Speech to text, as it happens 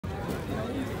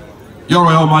Your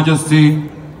Royal Majesty,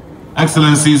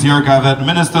 Excellencies here gathered,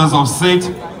 Ministers of State,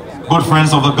 good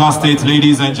friends of the God State,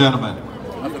 ladies and gentlemen.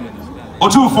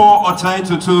 Otumfuo Osei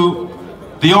Tutu,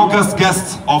 the august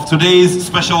guest of today's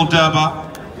special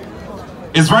Durbar,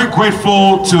 is very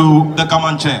grateful to the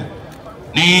Gamanche,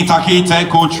 Ni Taki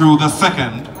Teko Tru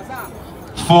II,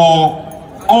 for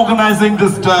organizing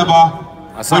this Durbar,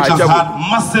 which has had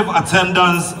massive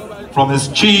attendance from his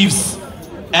chiefs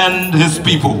and his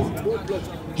people.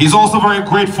 He's also very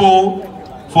grateful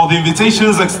for the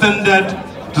invitations extended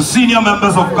to senior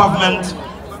members of government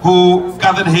who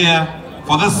gathered here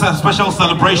for this special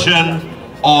celebration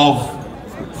of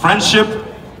friendship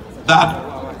that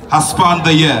has spanned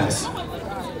the years.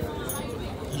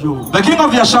 The King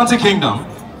of the Ashanti Kingdom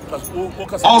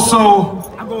also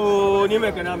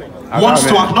wants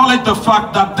to acknowledge the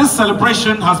fact that this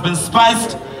celebration has been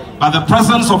spiced by the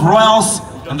presence of royals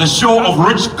and the show of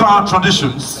rich Ga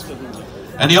traditions.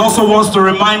 And he also wants to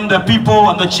remind the people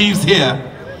and the chiefs here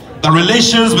the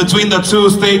relations between the two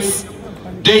states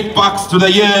date back to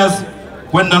the years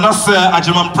when Nanase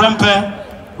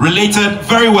Ajimamprempe related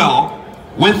very well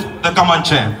with the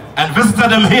Gamanche and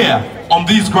visited him here on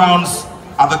these grounds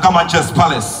at the Gamanche's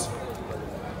palace.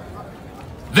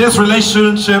 This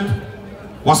relationship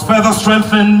was further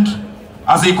strengthened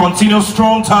as he continued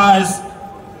strong ties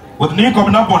with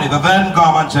Nikomnaboni, the then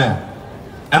Gamanche.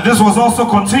 And this was also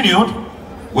continued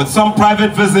with some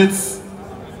private visits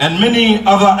and many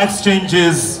other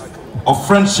exchanges of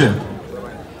friendship.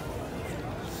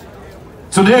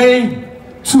 Today,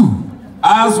 too,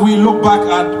 as we look back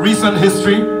at recent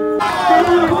history,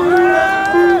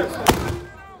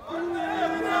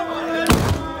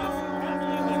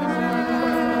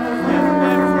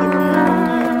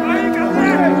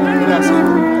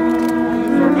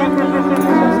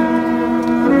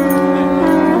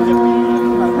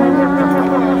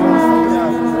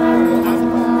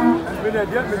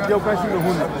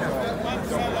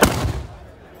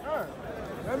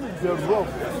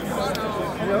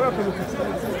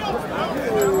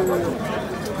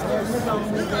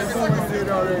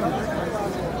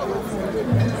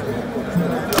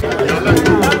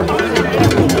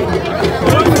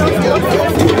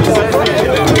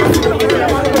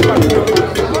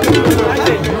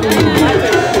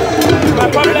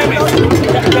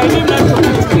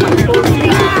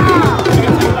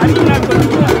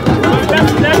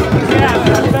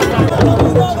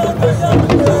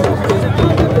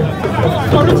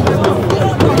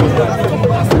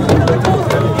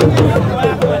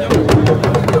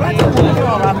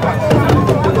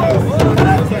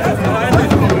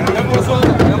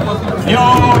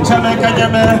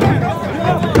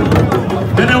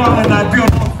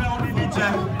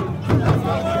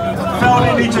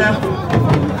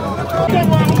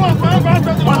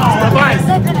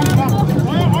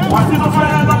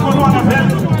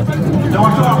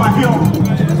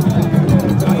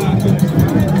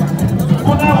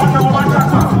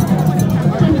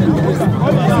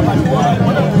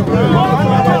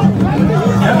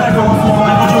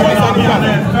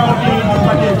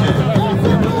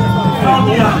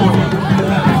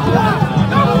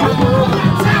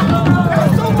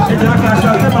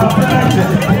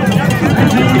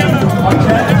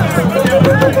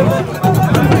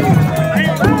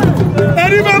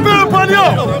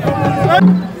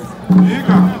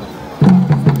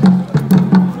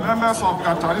 members of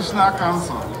the Traditional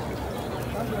Council,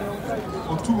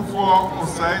 Otumfuo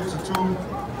Osei Tutu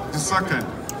II,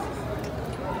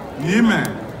 Nime,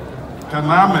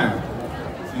 Kaname,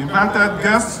 invited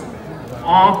guests,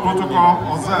 all protocol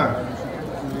observed.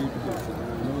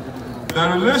 The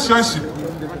relationship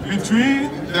between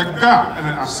the Ga and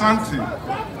the Ashanti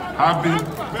have been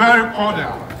very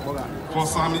cordial for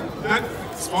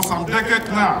some decades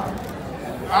now.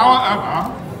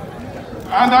 However,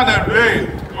 under the reign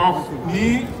of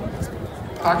Ni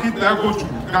Takitego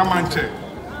Gamanche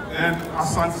and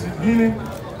Asantehene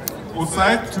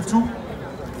Otumfuo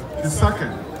II,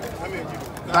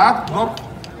 that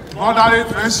brotherly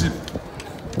friendship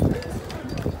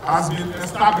has been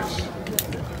established.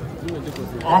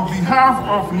 On behalf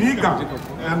of NIGA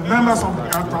and members of the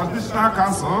Traditional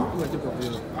Council,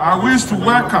 I wish to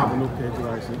welcome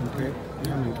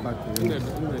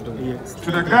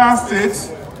to the Ga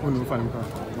State.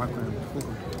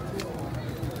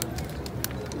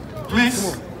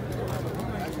 Please,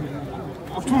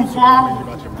 Otumfuo,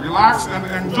 relax and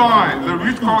enjoy the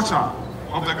rich culture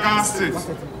of the Ga State.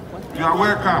 You are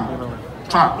welcome.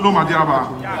 No Madiaba.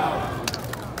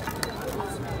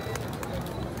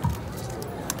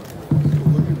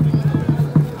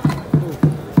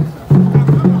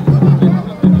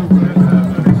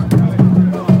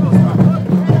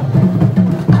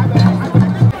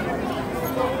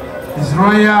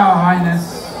 Royal Highness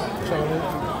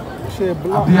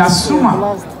Abiasuma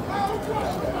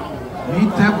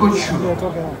Mitegochu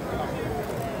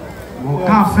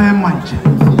Mokafe Mantse,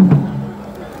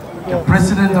 the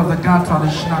President of the Ghana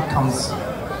Traditional Council.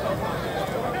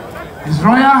 His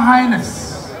Royal Highness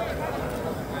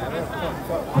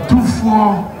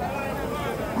Otumfuo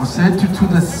Osei Tutu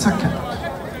II,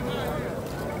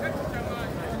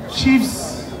 Chiefs,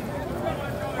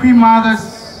 Queen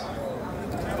Mothers,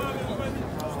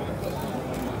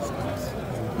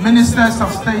 Ministers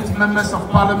of State, Members of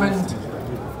Parliament,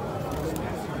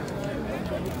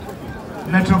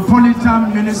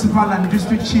 Metropolitan, Municipal and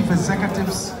District Chief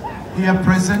Executives here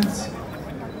present,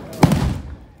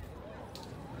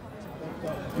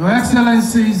 Your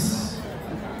Excellencies,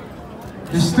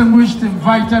 distinguished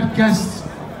invited guests,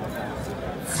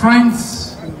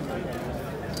 friends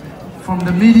from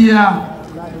the media,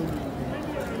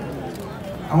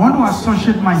 I want to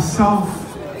associate myself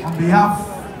on behalf of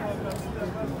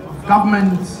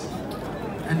government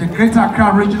and the Greater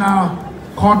Accra Regional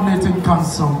Coordinating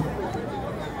Council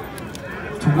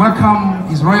to welcome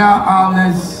His Royal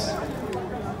Highness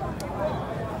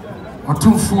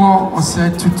Otumfuo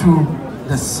Osei Tutu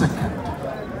II.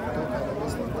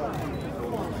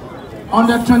 On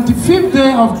the 25th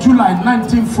day of July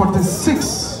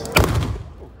 1946,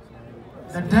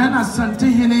 the then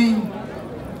Asantehene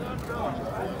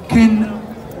King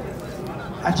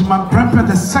Ajiman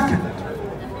II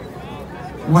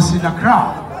was in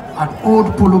Accra at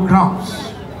Old Polo Grounds.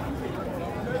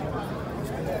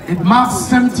 It marks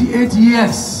 78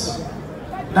 years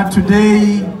that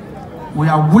today we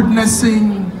are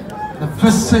witnessing the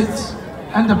visit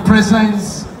and the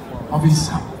presence of His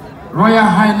Royal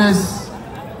Highness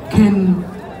King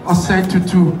Osei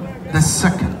Tutu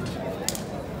II.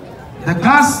 The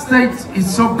Ghana state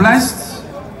is so blessed,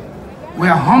 we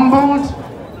are humbled,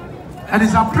 and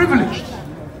it's our privilege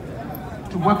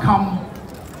to welcome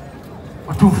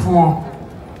Otumfuo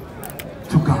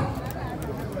to Ghana.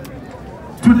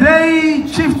 Today,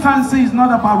 chieftaincy is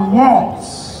not about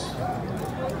wars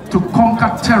to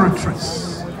conquer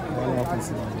territories.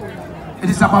 It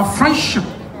is about friendship.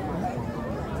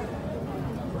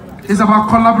 It's about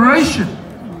collaboration.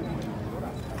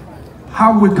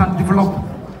 How we can develop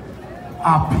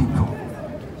our people.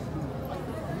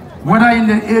 Whether in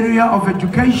the area of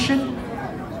education,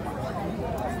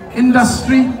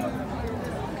 industry,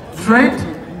 trade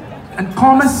and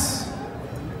commerce,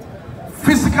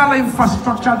 physical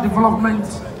infrastructure development,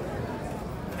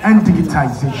 and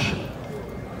digitization.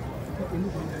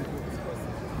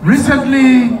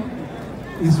 Recently,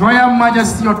 His Royal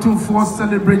Majesty Otumfuo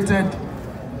celebrated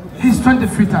his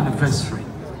 25th anniversary.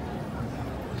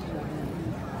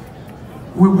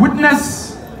 We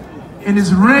witness in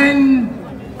his reign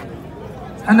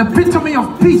an epitome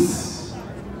of peace,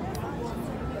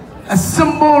 a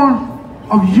symbol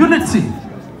of unity,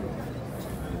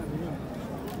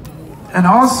 and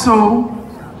also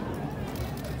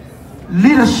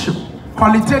leadership,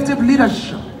 qualitative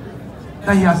leadership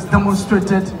that he has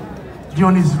demonstrated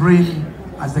during his reign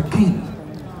as the king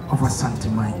of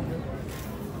Asantehene.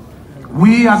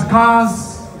 We as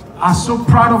Ghanaians are so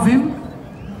proud of him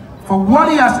for what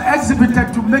he has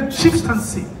exhibited to make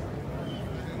chieftaincy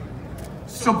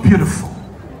so beautiful,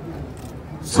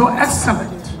 so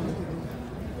excellent.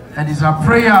 And it's our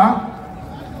prayer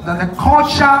that the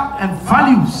culture and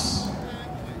values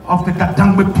of the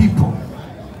Gadangme people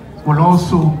will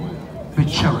also be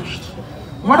cherished.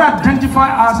 What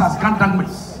identifies us as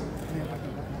Gadangmes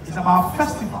is about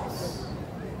festivals,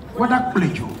 whether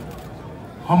Plejo,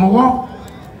 Homowo,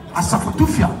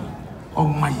 Asafotufia, or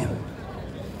Mayel.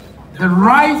 The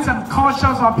rights and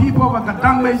cultures of people of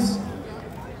Gadangmes,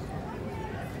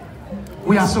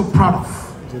 we are so proud of.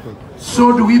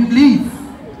 So do we believe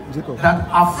that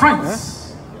our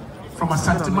friends from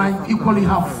Asantehene equally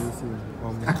have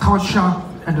a culture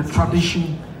and a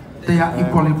tradition they are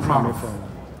equally proud of.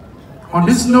 On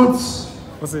this note,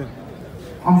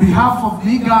 on behalf of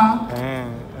NIGA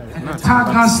and the entire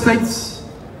Ghana State,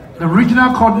 the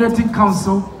Regional Coordinating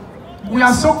Council, we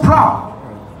are so proud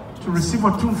to receive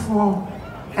Otumfuo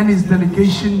and his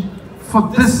delegation for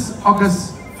this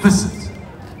August visit.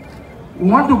 We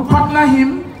want to partner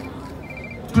him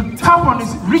to tap on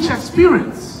his rich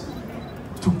experience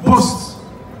to boast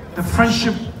the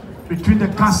friendship between the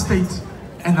Ghana State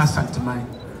and Asantehene.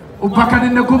 Ubakani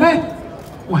negome,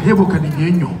 wahebo kani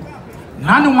yenyo.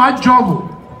 Nani wa jobo,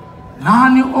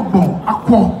 nani ogbon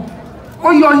akwo.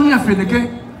 Oyo hiya feneke,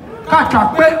 ka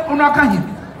chakpe onaka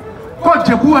yimi. Ko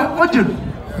jebuwe ojebu,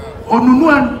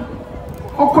 onunuan,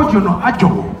 oko jono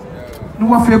ajobo. Ni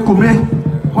wafe kome,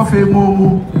 wafe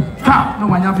momo. Ka no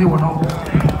wanyafe wono.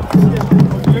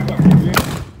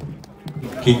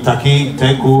 Kintaki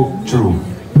teku true.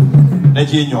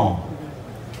 Nejinyo.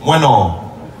 Mweno.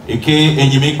 Ike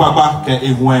enyimi papa ke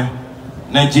ehwe.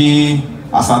 Neji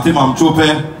asante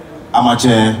mamchope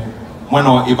amache.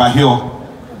 Mweno ibahio.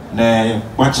 Ne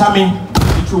wachami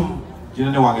ichum.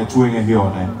 Jinene wange chuenge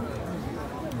hiyo ne.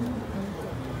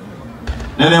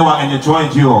 Nene wange chue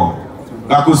njio.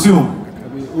 Gakusum.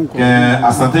 Ke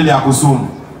asanteli akusum.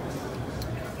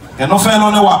 Ke no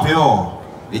feno ne wapeo.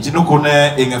 Ichinuko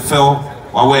ne ingefeo.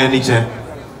 Wawe niche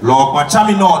lo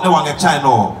machami no ne wange chai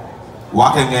no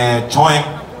wake nge choing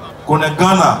kune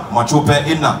Ghana machupe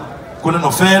ina kune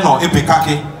no fe no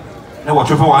epikaki ne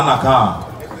wachupe wana ka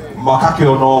makake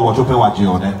ono wachupe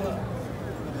wajione.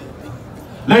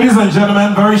 Ladies and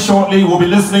gentlemen, very shortly we'll be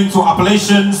listening to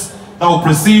appellations that will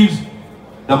precede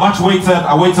the much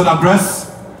awaited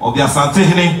address of the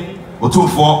Asantehene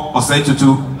Otumfuo Osei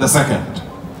Tutu II.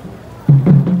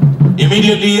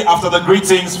 Immediately after the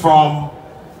greetings from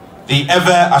the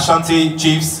Ever Ashanti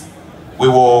chiefs, we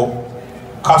will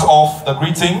cut off the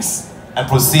greetings and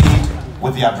proceed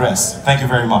with the address. Thank you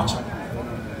very much.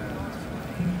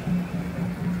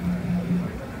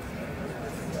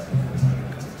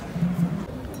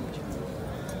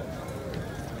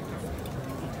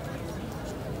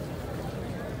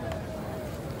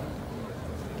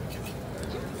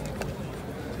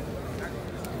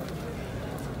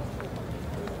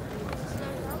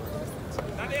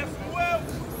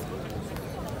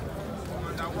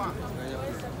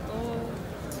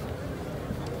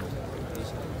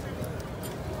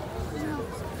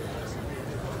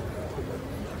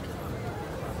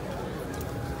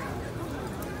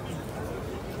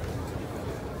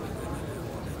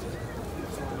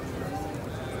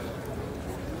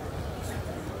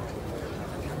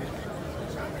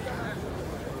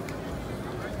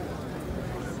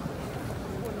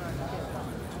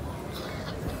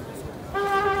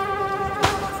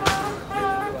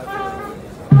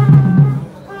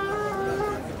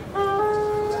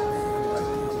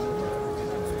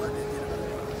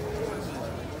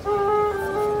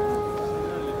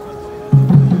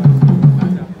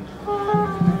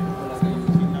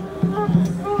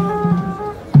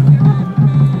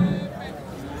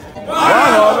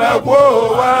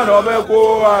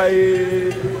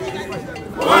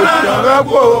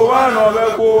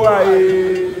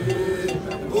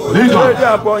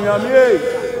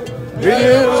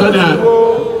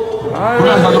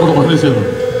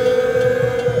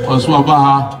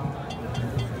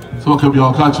 So can be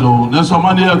our catch no. There's some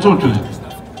money I told you.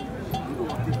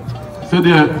 Say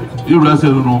there, you bless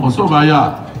it no. So by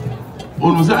ya,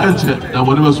 almost a check that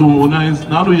whatever so nice.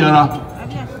 Now do yara.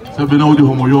 Say be now the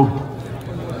homo yo.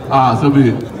 Say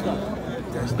be.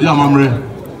 Ya mamre.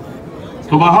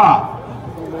 So by ha.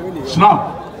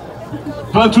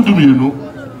 Snap. Try to do me you know.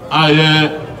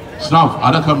 Snap.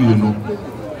 Ada come you know.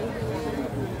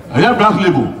 Black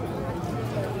label.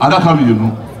 Ada come you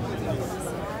know.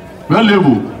 Red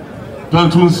label.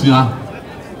 Pentunsia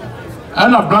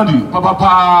and a brandy,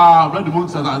 papa, brandy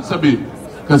monks and Sabi,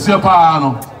 Cassia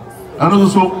Pano, and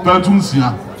also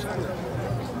Pentunsia.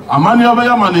 A money of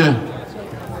your money,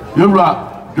 you're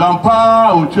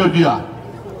grandpa or Chedia,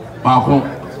 Bako.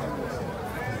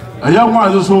 A young one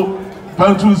is also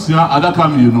Pentunsia,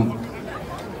 Adakam, you know.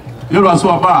 You're so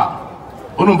a bar,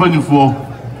 on venue for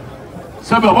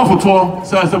Sabi of Waffle,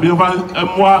 says Sabi and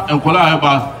moi and Kola,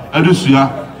 Edusia,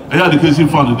 I had the case in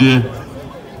front of the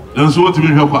then so what to be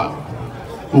help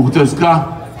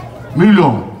Okuteska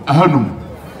million a hanum.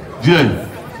 Jay,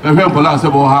 the people last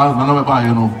about how none of my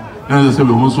you know, and they say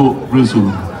we also bring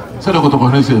soon. Said I got a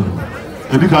connection.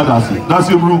 That's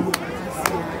your blue.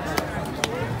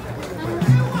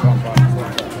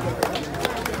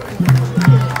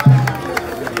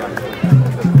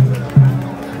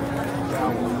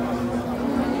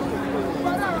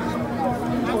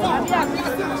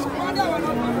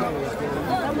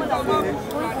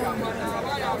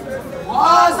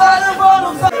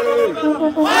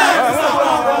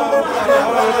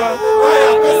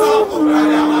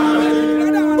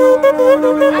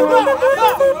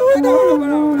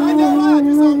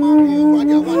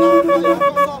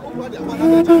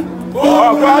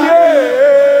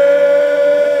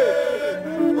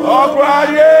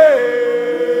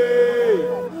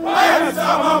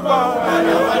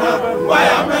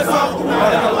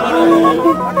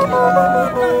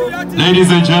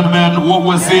 Ladies and gentlemen, what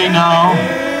we're seeing now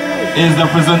is the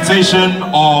presentation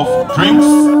of drinks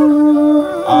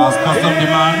as custom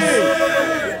demands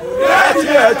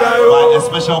by a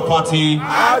special party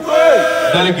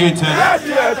delegated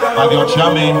by the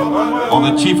Ochame or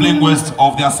the chief linguist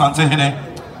of the Asantehene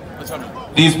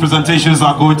these presentations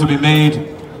are going to be made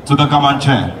to the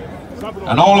Gamanche.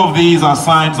 And all of these are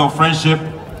signs of friendship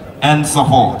and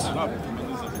support.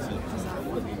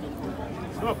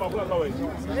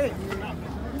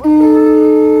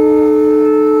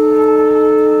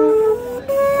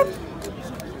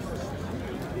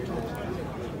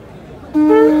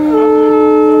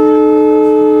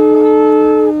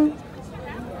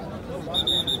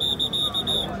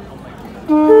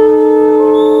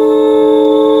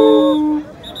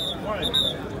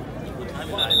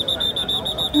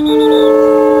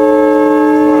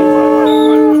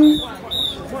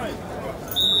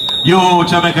 Yo,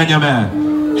 Jamaica,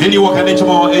 Yame. Any work and each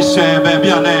more is share, baby,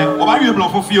 and then, or are you blow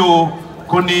for few?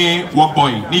 Koni work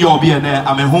boy, ni your be and there,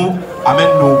 amen who, amen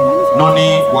no,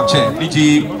 noni, watch it,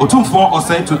 Niji, Otumfuo,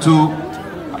 Osei, Tutu,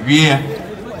 yeah.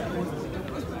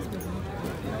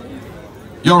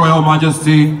 Your Royal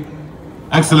Majesty,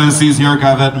 Excellencies here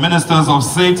gathered, Ministers of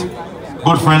State,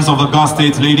 good friends of the God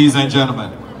State, ladies and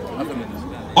gentlemen.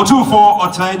 Otumfuo,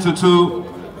 Osei, Tutu,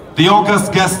 the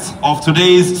august guest of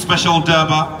today's special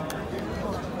Durbar,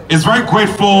 is very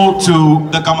grateful to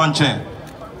the Gamanche,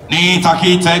 Ni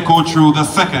Taki Teko True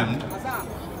II,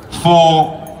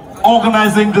 for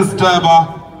organizing this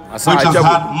Durbar, which has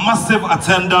had massive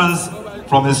attendance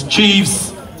from his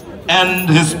chiefs and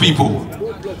his people.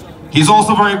 He's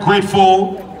also very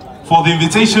grateful for the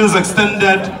invitations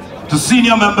extended to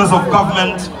senior members of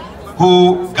government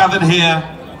who gathered here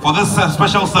for this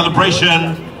special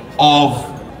celebration of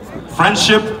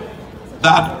friendship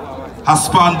that has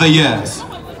spanned the years.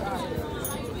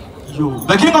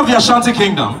 The King of the Ashanti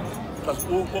Kingdom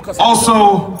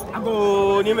also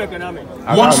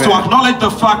wants to acknowledge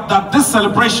the fact that this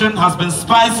celebration has been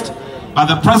spiced by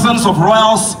the presence of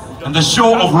royals and the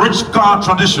show of rich Ga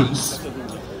traditions.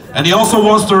 And he also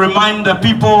wants to remind the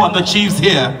people and the chiefs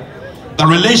here that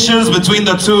relations between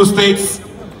the two states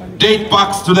date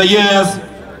back to the years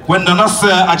when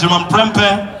Nanase Ajiman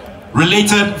Prempe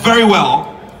related very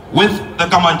well with the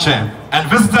Gamanche and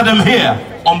visited him here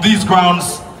on these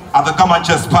grounds at the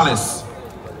Gamanche's palace.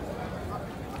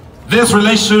 This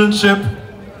relationship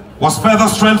was further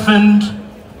strengthened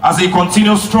as he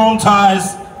continued strong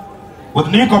ties with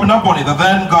Nikob Naboni, the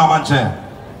then Gamanche.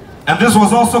 And this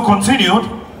was also continued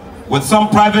with some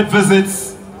private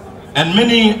visits and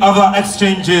many other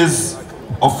exchanges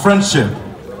of friendship.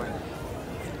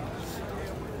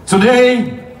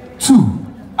 Today, too,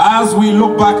 as we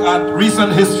look back at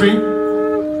recent history,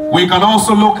 we can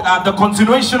also look at the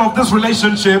continuation of this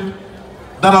relationship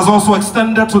that has also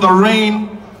extended to the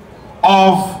reign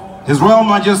of His Royal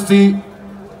Majesty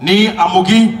Ni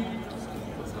Amugi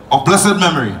of blessed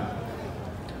memory.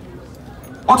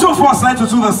 Otumfuo Osei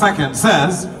Tutu II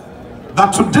says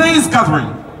that today's gathering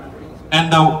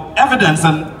and the evidence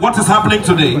and what is happening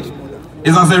today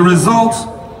is as a result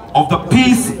of the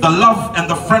peace, the love, and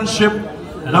the friendship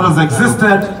that has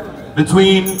existed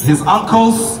between his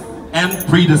uncles and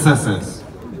predecessors.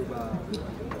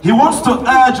 He wants to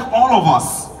urge all of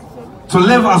us to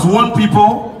live as one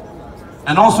people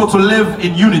and also to live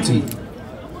in unity.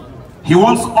 He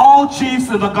wants all chiefs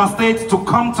in the Ga State to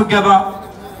come together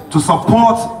to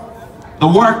support the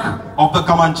work of the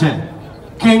Gamanche,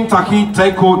 King Taki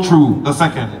Teko True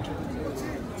II.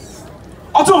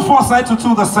 Otumfuo Osei Tutu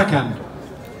II,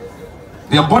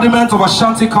 the embodiment of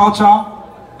Ashanti culture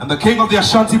and the king of the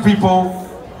Ashanti people,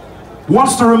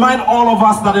 wants to remind all of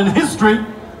us that in history,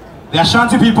 the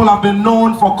Ashanti people have been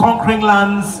known for conquering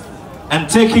lands and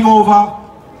taking over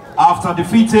after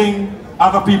defeating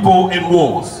other people in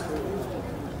wars.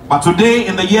 But today,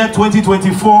 in the year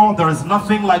 2024, there is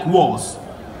nothing like wars.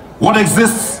 What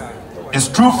exists is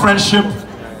true friendship,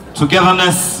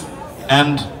 togetherness,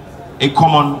 and a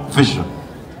common vision.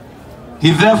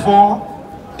 He therefore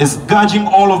is urging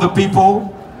all of the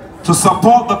people to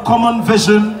support the common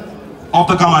vision of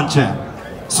the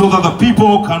Gamanche so that the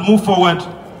people can move forward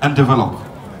and develop.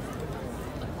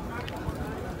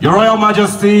 Your Royal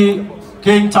Majesty,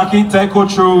 King Taki Teko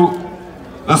True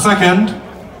II,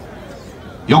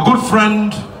 your good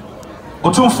friend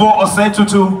Otumfuo Osei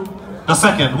Tutu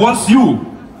II wants you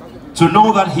to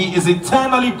know that he is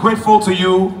eternally grateful to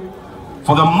you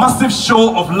for the massive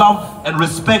show of love and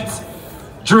respect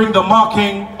during the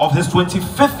marking of his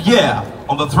 25th year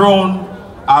on the throne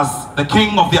as the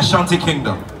King of the Ashanti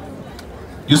Kingdom.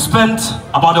 You spent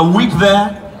about a week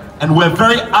there and were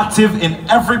very active in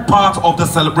every part of the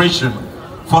celebration.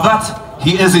 For that,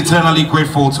 he is eternally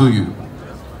grateful to you.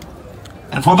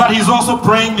 And for that, he's also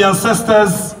praying the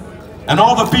ancestors and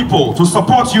all the people to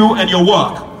support you and your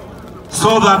work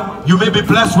so that you may be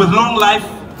blessed with long life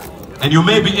and you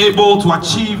may be able to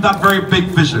achieve that very big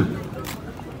vision.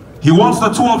 He wants the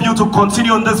two of you to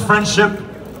continue in this friendship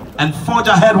and forge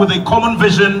ahead with a common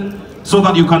vision so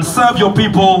that you can serve your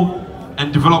people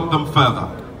and develop them further.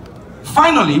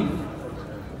 Finally,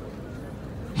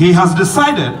 he has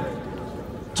decided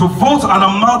to vote an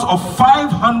amount of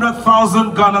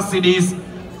 500,000 Ghana cedis,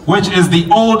 which is the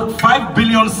old 5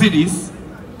 billion cedis,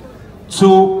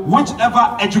 to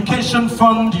whichever education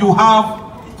fund you have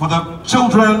for the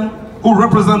children who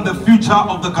represent the future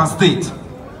of the state.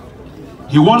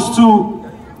 He wants to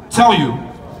tell you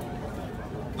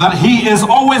that he is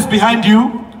always behind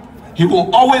you, he will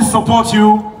always support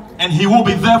you, and he will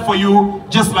be there for you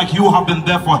just like you have been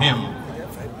there for him.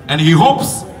 And he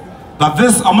hopes that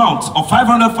this amount of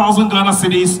 500,000 Ghana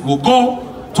cedis will go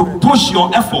to push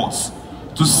your efforts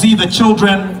to see the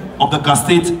children of the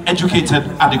state educated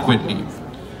adequately.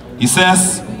 He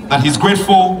says that he's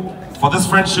grateful for this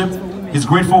friendship, he's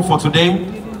grateful for today,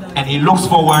 and he looks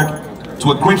forward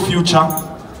to a great future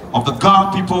of the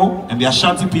Ga people and the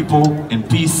Ashanti people in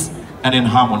peace and in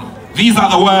harmony. These are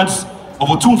the words of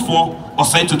Otumfuo,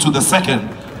 Osei Tutu II,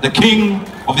 the king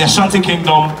of the Ashanti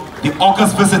kingdom, the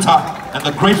August visitor, and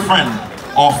the great friend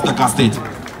of the Ga state.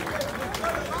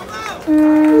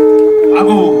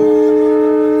 Ago,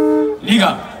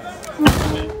 Liga,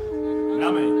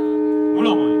 Name,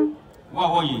 Ulomo,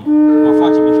 Wawoyi,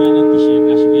 Wafachi Mifene, Kishin,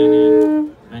 Nashibiane,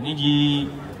 Niji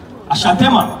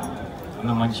Ashantema,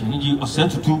 Namanchi, Niji Osei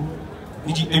Tutu,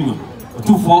 Niji Enyo,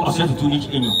 Otumfuo Osei Tutu, Niji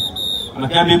Enyo.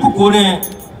 Amakabe Kukore,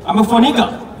 Amafoniga,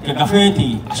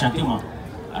 Kagafeti, Ashantema,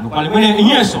 and Palimene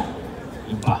Yeso,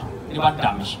 Impa, Iba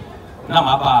Damish,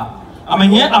 Namaba,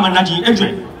 Amanye Amanaji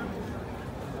Edre,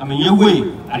 Amanye Way,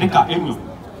 Adeka Enyo,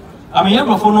 Amanye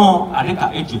Bafono,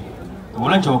 Adeka Edre, the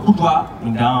Wolajo Kutwa,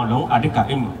 in down long Adeka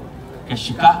Enyo,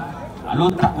 Keshika, Alo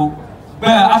Taku,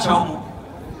 Bear Asham,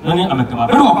 Noni Amakaba,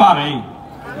 Pero Pame,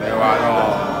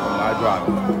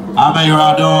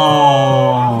 Amayurado.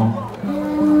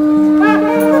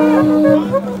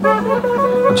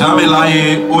 Chame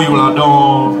laye oyulado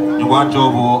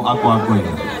nywajobo akwankwe.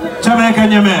 Chame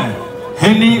kanyeme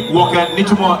heni woke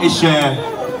nichumo ishe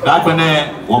dagbene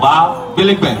woba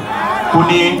biligbe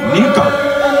kuni nika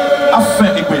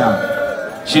afe ikweya.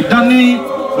 Shidani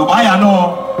lubaya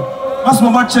no masmo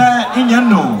mache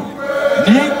inyeno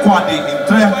ni kwade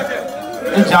intre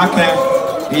ejake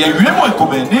ye yemo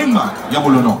ikobe ninga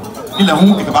yamulono ile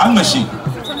hu ikaba ngashi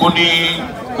kuni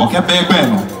woke begbe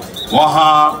no.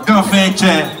 Distinguished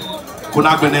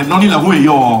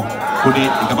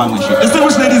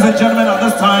ladies and gentlemen, at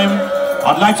this time,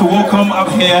 I'd like to welcome up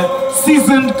here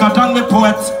seasoned Kadangme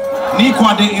poet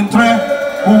Nikwade Intre,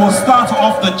 who will start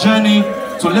off the journey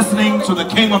to listening to the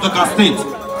king of the Ga state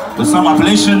with some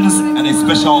appellations and a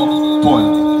special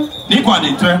poem. Nikwade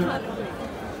Intre.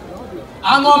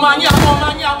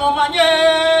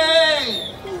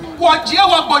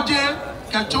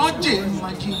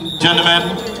 Gentlemen,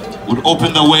 would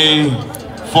open the way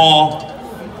for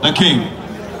the king,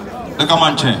 the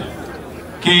Mantse,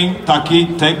 King Taki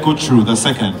Tekutru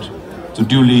II, to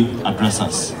duly address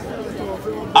us.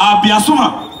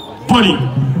 Abiasuma, Boni,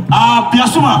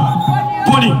 Abiasuma,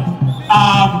 Boni,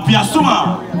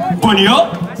 Abiasuma, Bonio,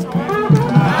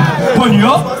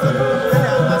 Bonio,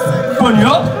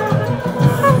 Bonio,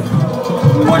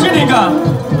 Bojiniga,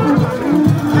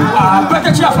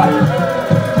 Better Chafa.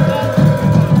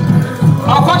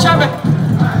 Akwachame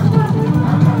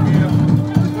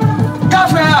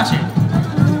Cafe Ache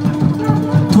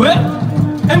Tue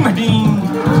Emedin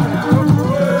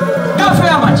Cafe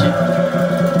Amache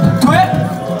Tue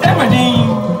Emedin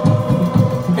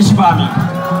Ishibami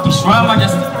Ishwa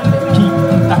Majesty King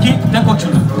Taki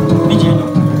Tekotulu Nijenyo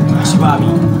Ishibami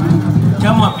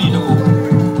Kamu Ambinuko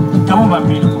Kamu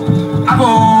Ambinuko Ako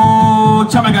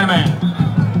Chamegarme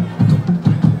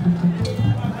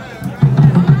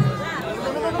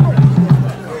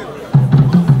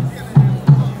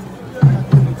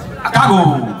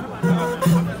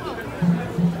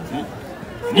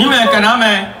Nime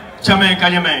kaname chame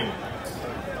kanyame.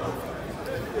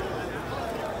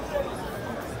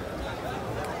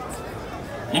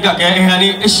 Niga ke ehani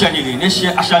eshanili neshi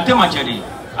Asantehene majeri.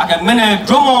 Aka mene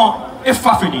dromo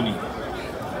efafenini.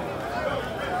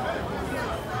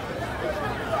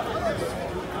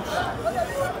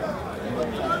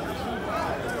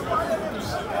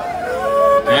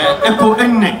 Epo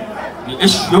enne ni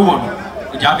eshuwon.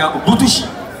 Jaga ubutushi.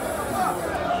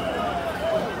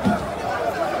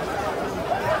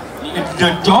 The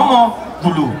Domo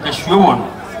Bulu, the Shuon.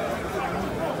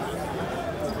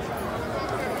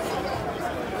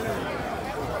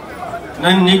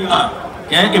 Nanika,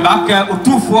 Ebaka,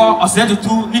 Otumfuo, Osei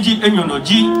Tutu, Niji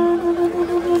Enyonoji.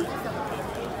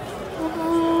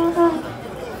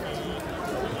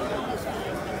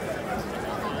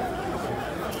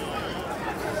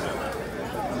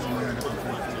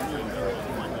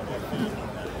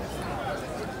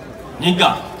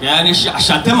 Niga, yani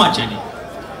Asantehene cheni.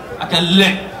 Ake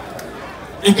le.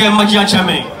 Eke magia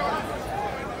chame.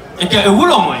 Eke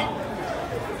ewulomoy.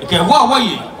 Eke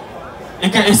wawaye.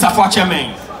 Eke esafwa chame.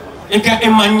 Eke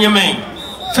emanyeme.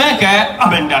 Feke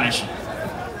abendaleshi.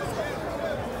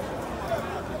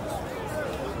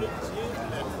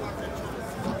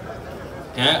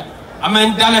 Ke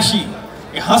amendaleshi.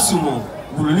 E hasumo.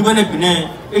 Wulu bene bine.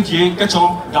 Eje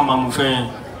kechon gamamu fe.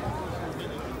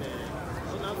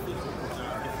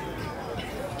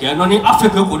 Ke noni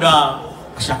Afrique koda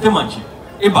Asantehene chi.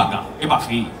 Ebaga,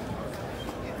 ebafi.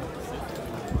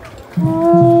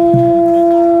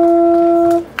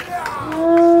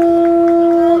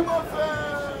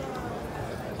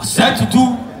 Osei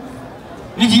Tutu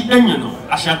niji enyono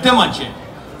Asantehene chi.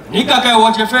 Ni kaka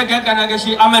wache fe kaka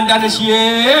nageshi amendaneshi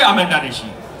amendaneshi.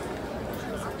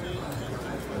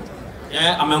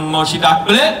 Amengoshi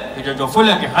dakle ke jo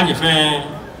fole ke hanye fe.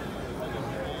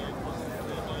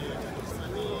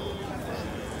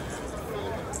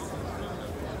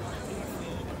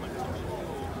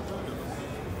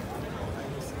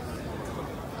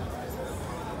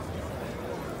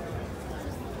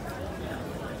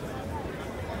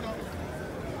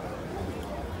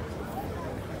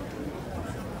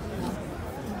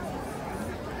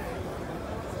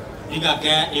 Iga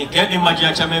ke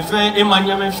imagine chame fe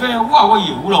imanya me fe wa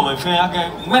ye wulo me fe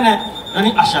ake mene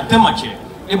nani Asantehene che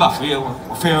e ba fe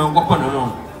o fe wo kono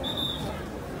no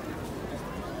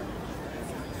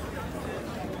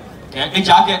ke e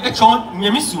ja ke e chon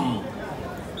nyemisum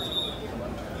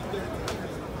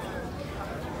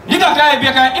Iga ka e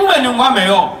bia ka imwe ni ngwa me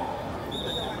yo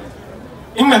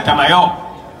imwe tama yo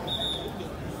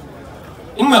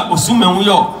imwe osume wu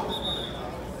yo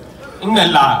imwe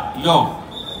la yo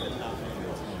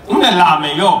Inge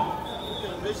lame yo,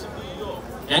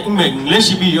 inge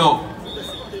English bi yo,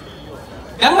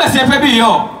 inge sepe bi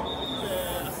yo,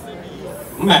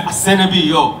 inge asene bi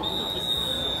yo,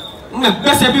 inge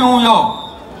bese bi yo,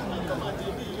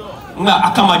 inge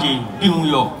akamaji bi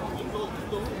yo,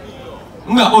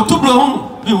 inge otublo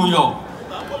bi yo,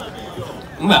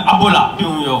 inge abola bi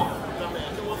yo.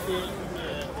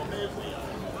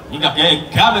 Inge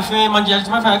ke kabe fe manje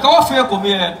ma fe ka fe ko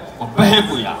mi ko behe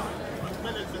ko ya.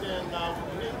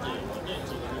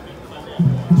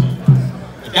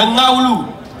 Ngawulu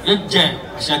eje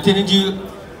Asantehene ji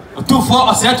Otumfuo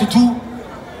Osei Tutu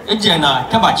eje na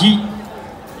tabaji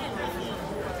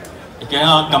eke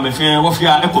ha kamefe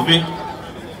wofia ekobe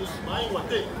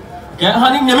ke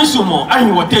hani nyemisumo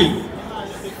ahi wote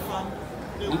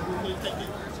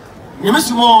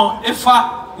nyemisumo efa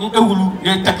ni ewulu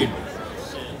ne take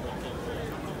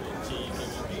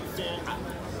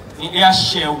ni ya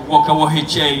she wo ka wo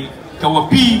heche ka wo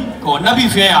bi ko nabi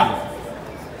fe ya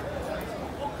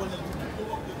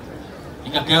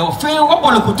ke o fe wo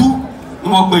bolo kutu ni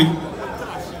wo gbe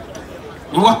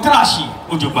ni wo trashi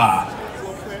ojoba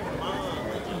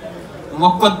ni wo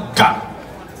ko ga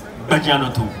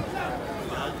bajano tu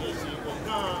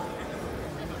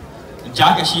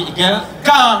jaga shi ke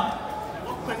ga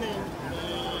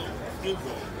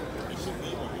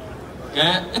ke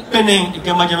epene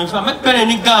ke majame fa me pene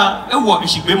ni ga e wo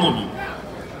ishigbe mo mi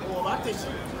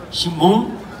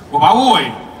shimon wo ba wo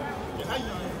e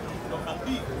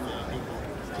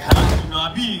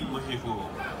Abi mohego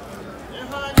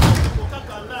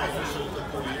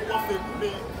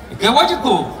ke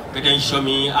wajiko ke den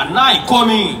shomi anai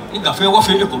komi ni ga fe wo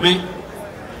fe ekobe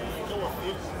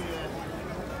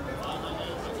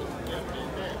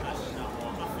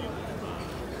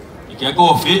ke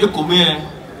go fe ekome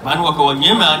manu wa ko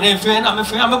nyema na fe na me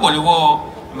fe na me bole wo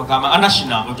makama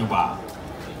anashina ojuba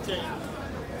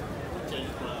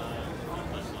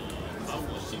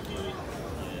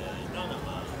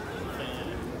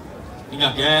Inga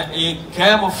ke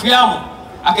mo fiamo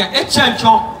ake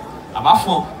echencho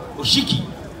abafo oshiki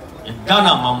e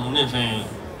Ghana mamune fe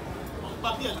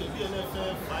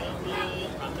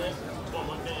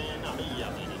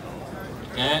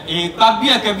e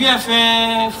kabia ke bien fe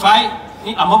fai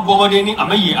ni amabomode ni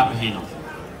amaye abehino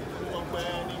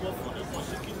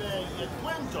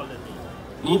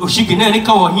ni oshiki ne ni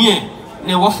kawo hie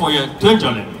ne wafo ye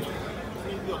twenjole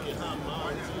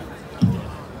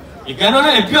Igano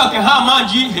ne pio ke ha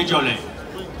manji hejole.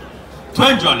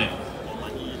 Twenjole.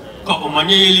 Ko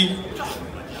omanye yeli.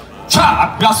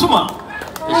 Cha abiasuma.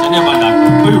 Ese ne banda.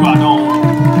 Buri wa don.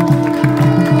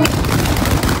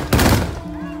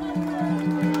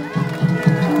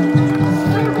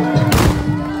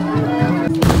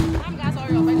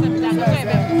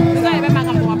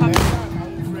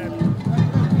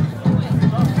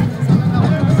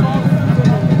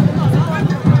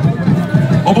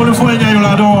 Obole fo enye yo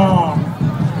la don.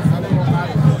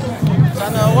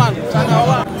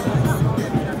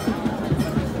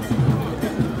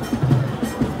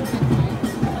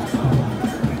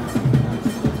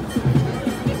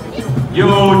 Yo,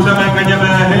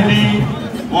 Asantehene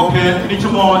okay,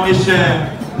 Nichumo Ishe,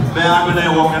 Beamene,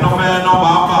 Woke, no man, no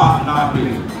Baba, Nabi.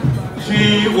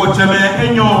 She, whatever,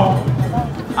 Enyo,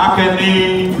 Akeni,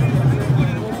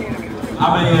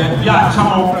 Abe,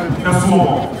 Yachamo, Nasuo,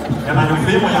 and I can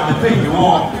say, I can take you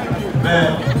all, but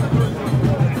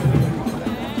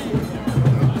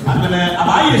I'm gonna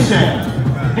Abayeshe,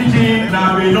 Niji,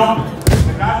 Nabi, no,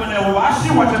 I'm gonna wash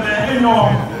you, whatever, Enyo,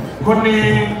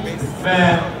 Kuni,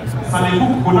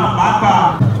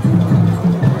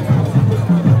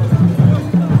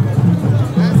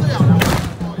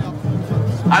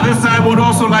 At this time, we would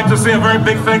also like to say a very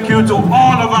big thank you to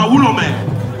all of our Ulome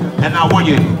and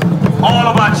Awoye, all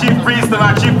of our chief priests and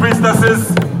our chief priestesses.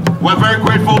 We're very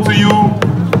grateful to you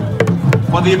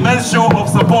for the immense show of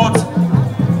support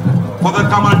for the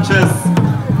Comanches.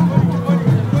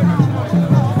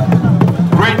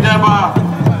 Great endeavor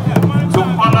to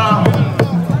honor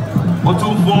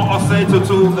Otumfuo Osei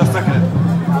Tutu II.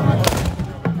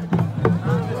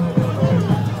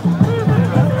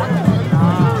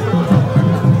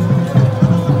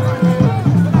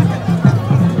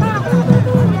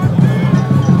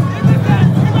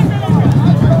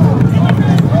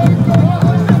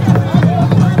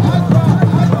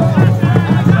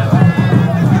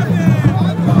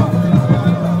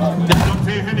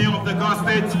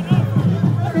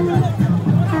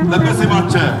 The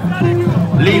Mantse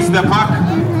leads the pack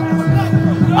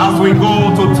as we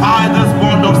go to tie this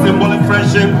bond of symbolic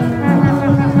friendship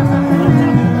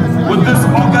with this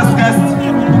august guest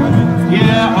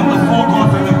here on the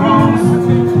forecourt and the grounds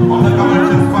of the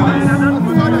Comanches Palace.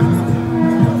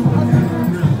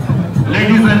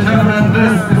 Ladies and gentlemen,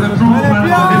 this is a true moment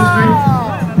of history.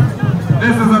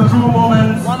 This is a true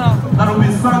moment that will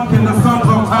be sunk in the sands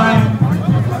of time.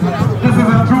 This is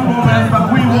a true moment that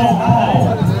we will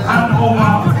all hand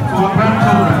over to our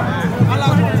grandchildren.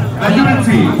 The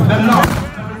unity, the love,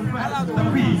 the respect, the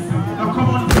peace, the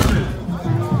common vision,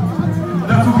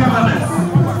 the togetherness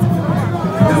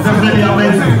is definitely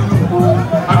amazing.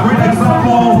 A great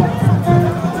example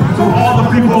to all the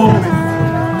people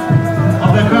of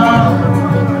the ground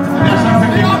and the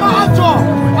Asantehene.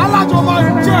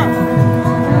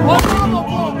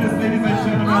 Ladies and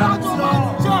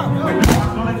gentlemen, we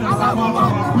acknowledge the support of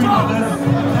our queen of this.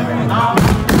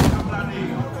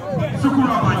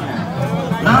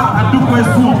 Now I do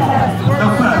question the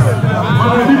first.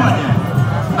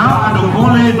 Now I do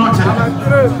Gole Noche.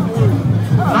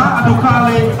 Now I do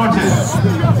Kale Noche.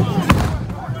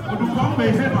 I do Bombe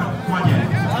Hema Kwanye.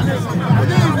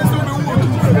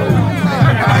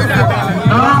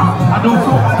 Now I do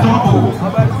Double.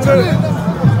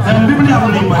 And Biblia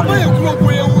will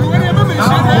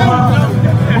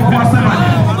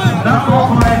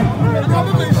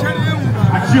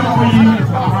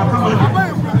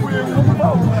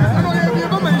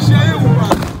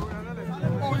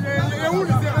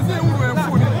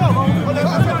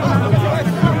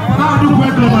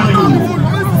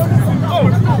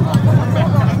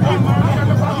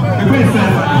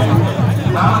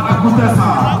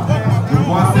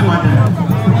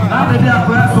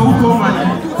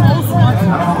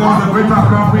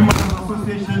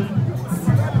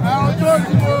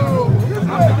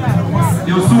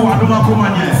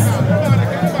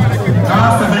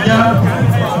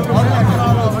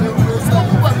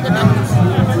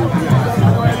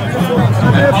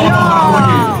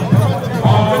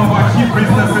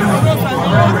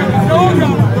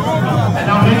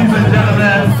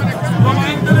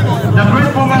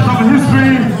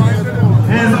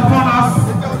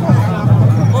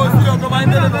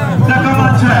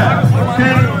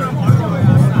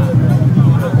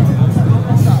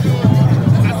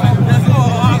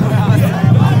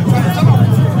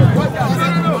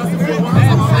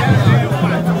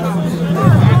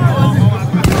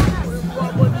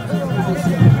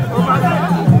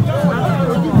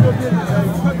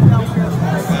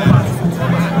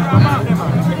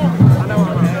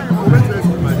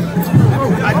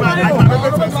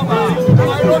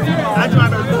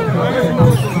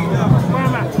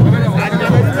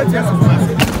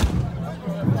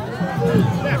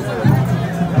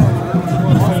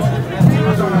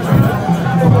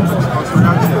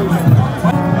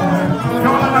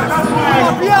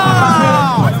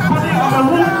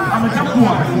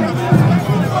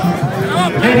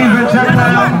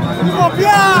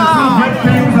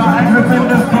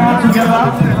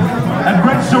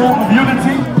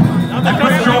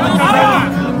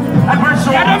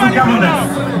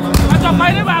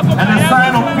and a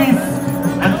sign of peace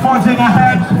and forging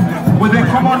ahead with a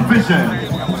common vision.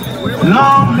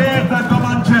 Long live the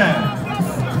Mantse,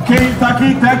 King Taki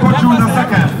Teko Chu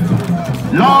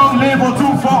II. Long live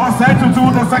Otumfuo Osei Tutu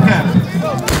II,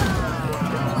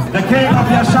 the king of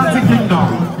the Ashanti Kingdom.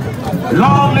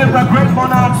 Long live the great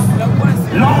monarchs.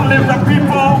 Long live the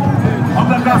people of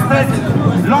the State.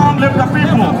 Long live the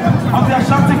people of the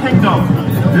Ashanti Kingdom.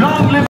 Long live